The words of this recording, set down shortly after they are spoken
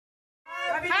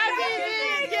Happy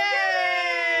Thanksgiving!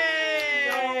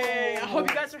 I hope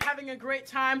you guys are having a great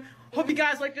time. Hope you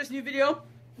guys like this new video.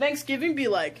 Thanksgiving be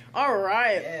like.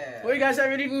 Alright. Yeah. What do you guys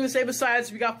have anything to say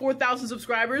besides we got 4,000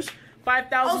 subscribers,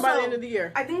 5,000 by the end of the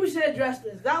year? I think we should address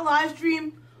this. That live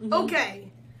stream,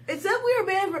 okay. It said we were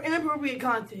banned for inappropriate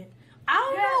content. I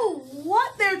don't know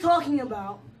what they're talking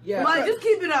about. Yeah, like, just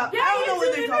keep it up. Yeah, I don't know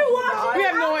what they're talking about. We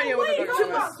have no idea what they're talking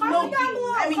about. Smoking.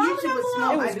 I mean, YouTube was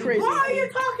smoking. It was crazy. Why are you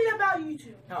talking about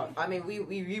YouTube? No, I mean, we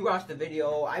rewatched the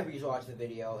video. I rewatched the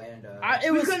video, and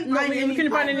we couldn't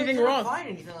find anything wrong. Find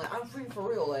anything. Like, I'm free for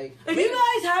real. Like, if you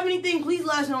guys have anything, please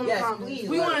let us know in the comments. Please,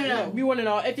 we want to know. We want to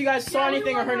know if you guys saw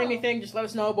anything or heard anything. Just let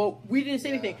us know. But we didn't say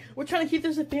anything. We're trying to keep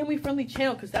this a family-friendly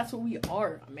channel because that's what we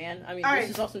are, man. I mean, this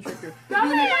is awesome, Tricker.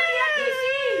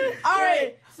 All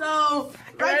right, so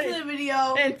right to the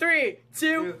video. And 3,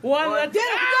 2, 1, let's go!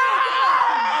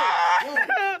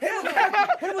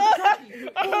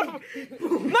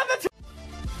 Not the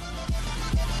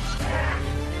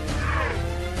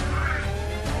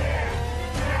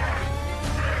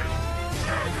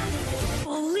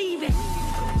Believe it.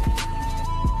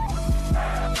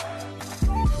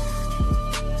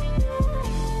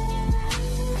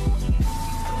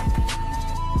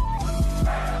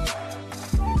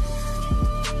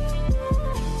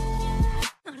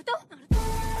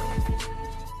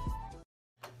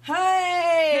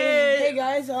 Hey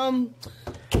guys,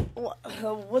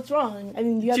 what's wrong? I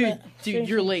mean, you got dude,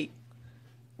 you're late.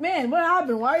 Man, what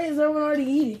happened? Why is everyone already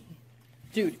eating?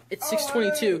 Dude, it's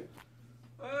 6:22.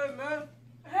 Hey, man.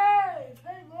 Hey,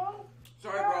 bro.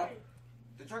 Sorry, bro.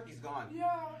 The turkey's gone.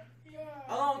 Yeah.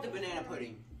 Along with the banana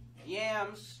pudding,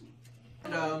 yams,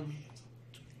 and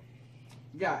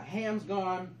yeah, ham's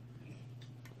gone.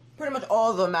 Pretty much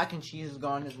all the mac and cheese is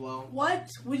gone as well. What?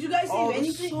 Would you guys save All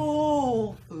anything? the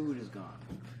soul food is gone.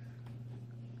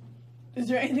 Is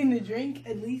there anything to drink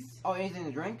at least? Oh, anything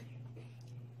to drink?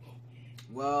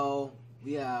 Well,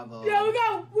 we have. Yeah,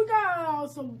 we got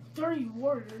some dirty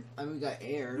water. I mean, we got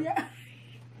air.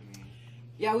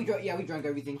 Yeah. We drank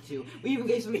everything too. We even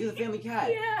gave some to the family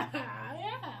cat. Yeah.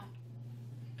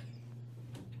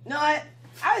 No, I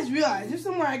just realized there's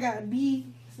somewhere I gotta be.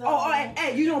 So. Oh,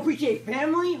 hey, you don't appreciate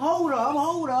family? Hold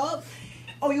up.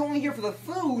 Oh, you only here for the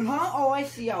food, huh? Oh, I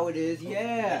see how it is.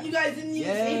 Yeah. You guys didn't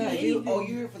even say anything. Oh,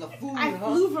 you're here for the food, I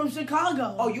flew from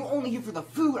Chicago. Oh, you only here for the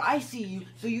food. I see you.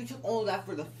 So you took all that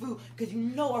for the food because you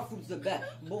know our food's the best,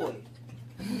 boy.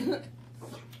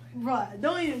 Bruh,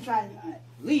 don't even try that.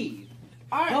 Leave.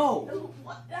 All right. Go.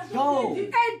 Go.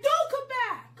 And don't come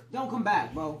back. Don't come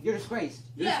back, bro. You're disgraced.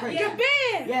 You're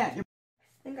banned. Yeah.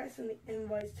 I think I sent the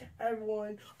invites to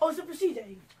everyone. Oh, except for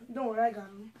CJ. Don't worry, I got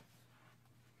him.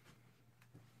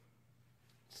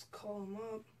 Just call him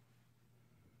up.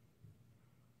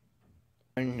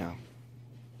 No.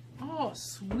 Oh,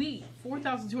 sweet.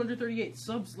 4,238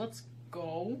 subs. Let's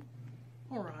go.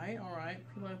 Alright.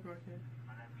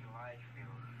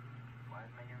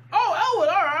 Oh, Elwood.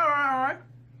 Alright.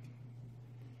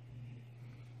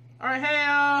 Alright,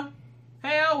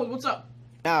 hey, Elwood, what's up?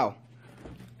 No.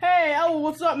 Hey, Elwood,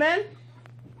 what's up, man?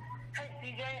 Hey,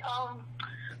 CJ, I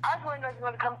was wondering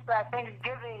when it comes to that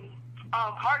Thanksgiving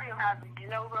party I'm having, you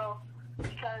know, bro,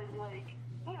 because, like,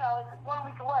 you know, it's 1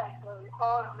 week away, so I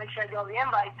want to make sure I get all the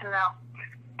invites and now,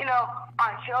 you know,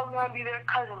 Aunt Cheryl's going to be there,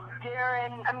 cousin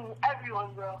Darren, I mean,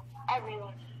 everyone, bro,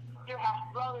 everyone. Your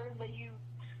half-brother that you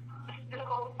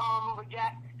still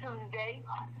reject to this day.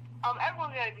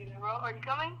 Everyone's going to be there, bro. Are you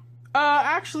coming?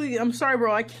 Actually, I'm sorry,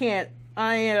 bro, I can't.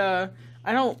 I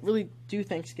don't really do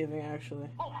Thanksgiving, actually.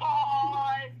 Oh,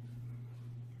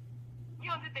 you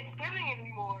don't do Thanksgiving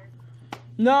anymore.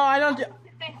 No, I don't do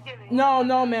Thanksgiving. No,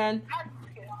 man.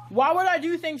 Why would I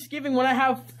do Thanksgiving when I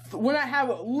have,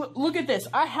 look at this.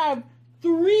 I have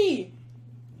three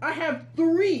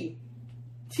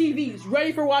TVs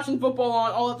ready for watching football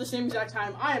on all at the same exact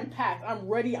time. I am packed. I'm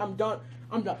ready. I'm done.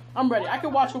 I'm ready. I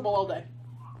can watch football all day.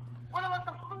 What about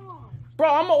the food? Bro,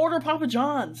 I'm gonna order Papa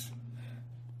John's.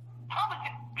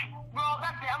 Bro,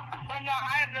 that's it.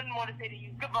 I have nothing more to say to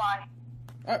you. Goodbye.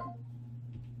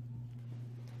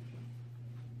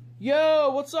 Yo,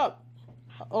 what's up?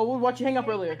 Oh, why'd you hang up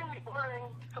earlier? You're gonna be ordering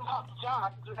some Papa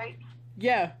John's, right?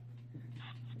 Yeah.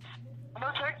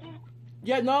 No turkey?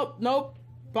 Yeah, nope.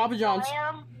 Papa John's. No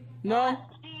lamb? No.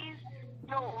 Cheese?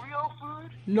 No real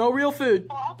food? No real food.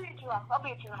 Oh, I'll be at your house. I'll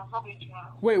be at your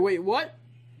house. Wait, what?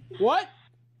 What?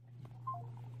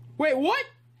 Wait, what?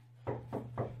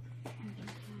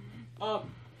 Hello.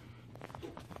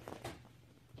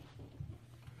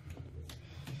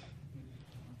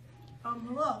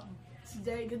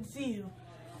 CJ, good to see you.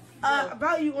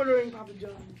 About you ordering Papa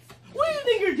John's. What do you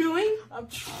think you're doing?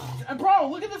 Bro,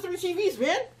 look at the 3 TVs, man. Bro, look at the 3 TVs,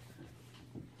 man.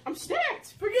 I'm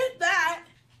stacked. Forget that.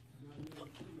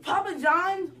 Papa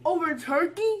John's over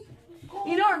turkey?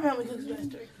 You know our family cooks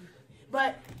best turkey.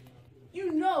 But,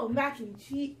 you know, mac and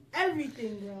cheese,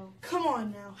 everything, bro. Come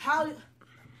on now.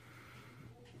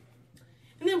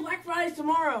 And then Black Friday's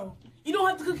tomorrow. You don't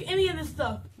have to cook any of this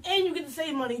stuff. And you get to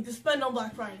save money to spend on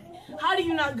Black Friday. How do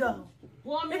you not go?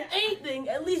 Well, I mean, if anything,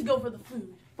 at least go for the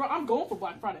food. Bro, I'm going for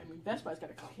Black Friday. I mean, Best Buy's got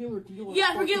a killer deal.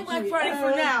 Yeah, forget Black Friday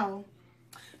for now.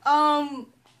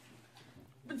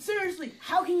 But seriously,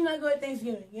 how can you not go at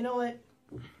Thanksgiving? You know what?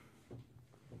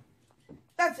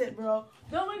 That's it, bro.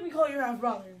 Don't make me call your half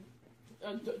brother.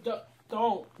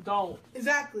 Don't.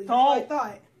 Exactly. Don't. That's what I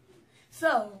thought.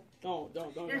 So. Don't.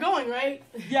 You're going, right?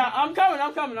 Yeah, I'm coming.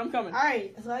 All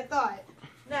right, that's what I thought.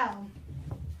 Now,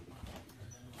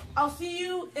 I'll see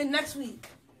you in next week.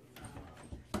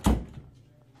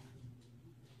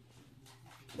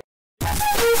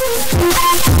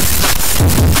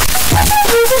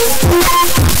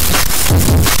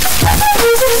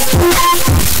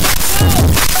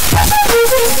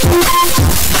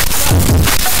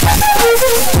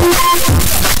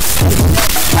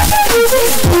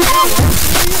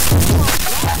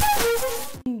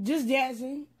 Just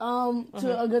dancing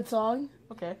to a good song.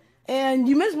 Okay. And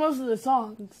you missed most of the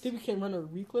songs. Think we can run a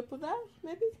reclip of that,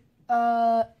 maybe?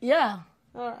 Yeah.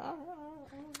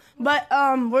 But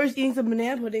we're just eating some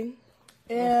banana pudding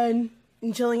and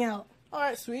chilling out. All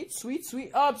right, sweet. So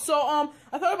I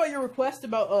thought about your request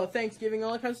about Thanksgiving and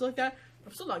all that kind of stuff like that.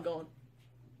 I'm still not going.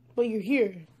 But you're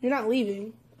here. You're not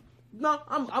leaving. No,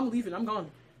 I'm leaving. I'm gone.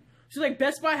 So like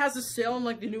Best Buy has a sale on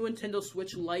like the new Nintendo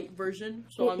Switch Lite version.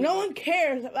 So no one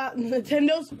cares about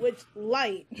Nintendo Switch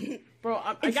Lite. Bro,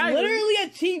 it's literally a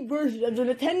cheap version of the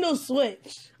Nintendo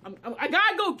Switch. I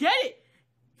gotta go get it.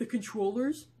 The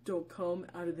controllers don't come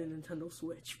out of the Nintendo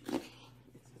Switch.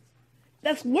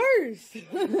 That's worse.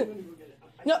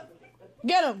 No,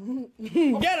 get him. Get him.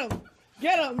 Get him.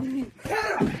 Get him. Get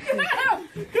him.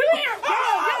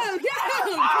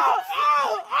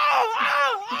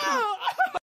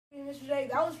 Yesterday,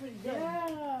 that was pretty good.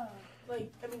 Yeah.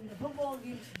 Like, I mean, the football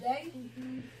game today,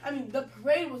 I mean, the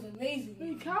parade was amazing.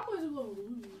 The Cowboys are going to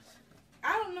lose.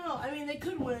 I don't know. I mean, they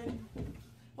could win.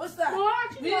 What's that? Well,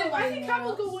 actually, no, I think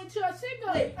Cowboys could win too. I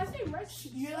think Reds.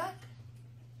 You hear that?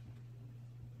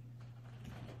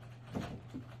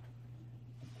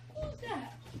 Who's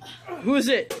that? Who is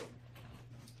it?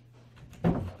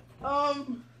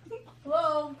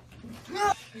 Hello?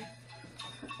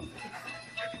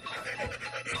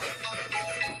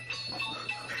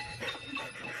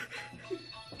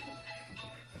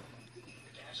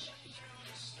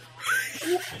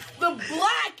 The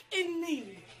black in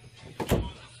me.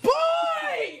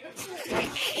 Boy!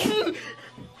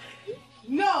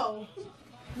 No.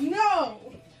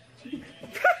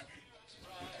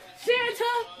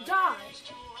 Santa died.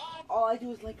 All I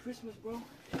do is like Christmas, bro.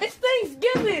 It's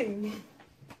Thanksgiving.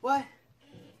 What?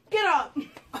 Get up.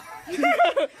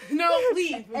 No,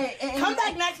 leave. Hey, come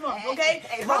back next month, okay?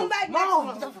 Come back next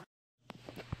month.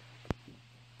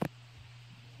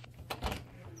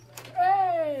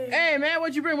 Hey, man,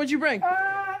 what'd you bring?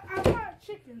 I brought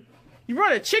chicken. You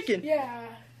brought a chicken? Yeah.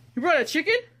 You brought a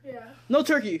chicken? Yeah. No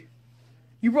turkey.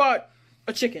 You brought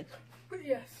a chicken.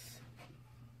 Yes.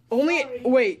 Only.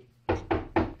 Sorry.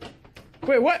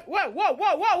 Wait, what? Whoa!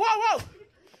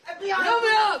 Give me up.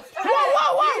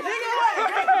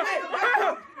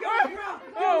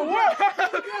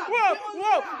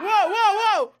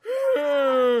 Whoa!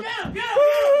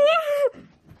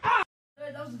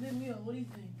 That was a good meal. What do you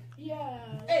think? Yeah.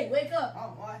 Hey, wake up.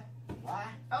 Oh, what? Why?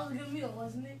 That was a good meal,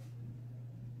 wasn't it?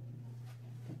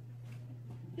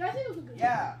 Yeah, I think it was a good.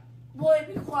 Yeah. Boy,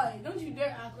 be quiet. Don't you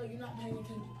dare act like you're not paying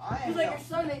attention. I am. He's like your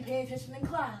son ain't paying attention in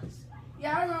class.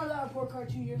 Yeah, I remember that report card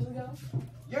 2 years ago.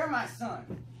 You're my son.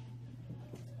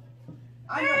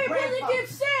 I'm Hey, the brother, grandfather. get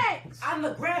sex. I'm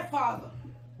the grandfather.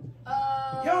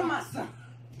 You're my son.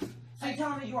 So you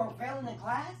telling me you are failing in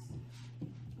class?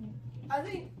 I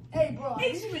think, hey, bro, I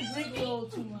think you've been drinking a little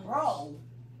too much. Bro.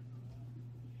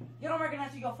 You don't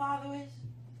recognize who your father is?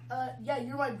 Yeah,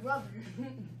 you're my brother.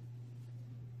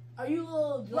 Are you a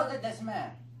little Look drunk? at this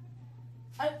man.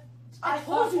 I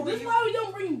told you, this is why we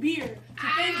don't bring beer to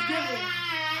Thanksgiving.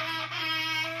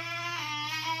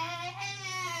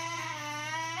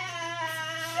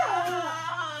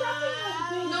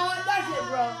 No, that's it,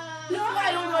 bro. This is why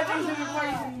I don't go to Thanksgiving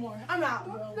parties anymore. I'm out,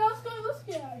 bro. Let's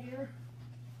get out of here.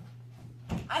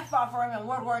 I fought for him in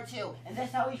World War II, and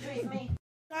that's how he treats me?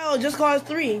 Trial just cost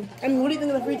 $3. I mean, what do you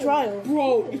think of the free trial?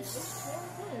 Bro, it's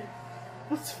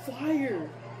fire.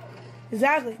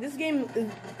 Exactly. This game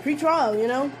is free trial, you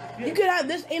know? You could have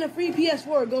this and a free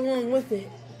PS4 go along with it.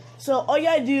 So all you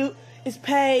gotta do is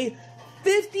pay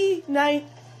 $100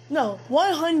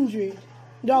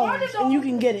 and you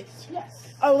can get it. Yes.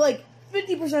 Oh, like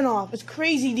 50% off. It's a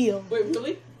crazy deal. Wait,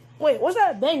 really? Wait, what's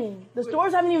that banging? The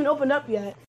stores haven't even opened up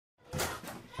yet.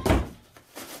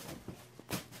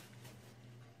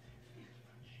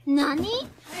 Nani?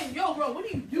 Hey, yo, bro, what are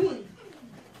you doing?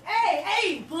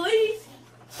 Hey, police!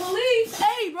 Police!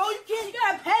 Hey, bro, you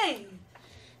gotta pay!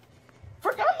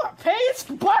 Forget I'm not paying. It's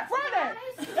Black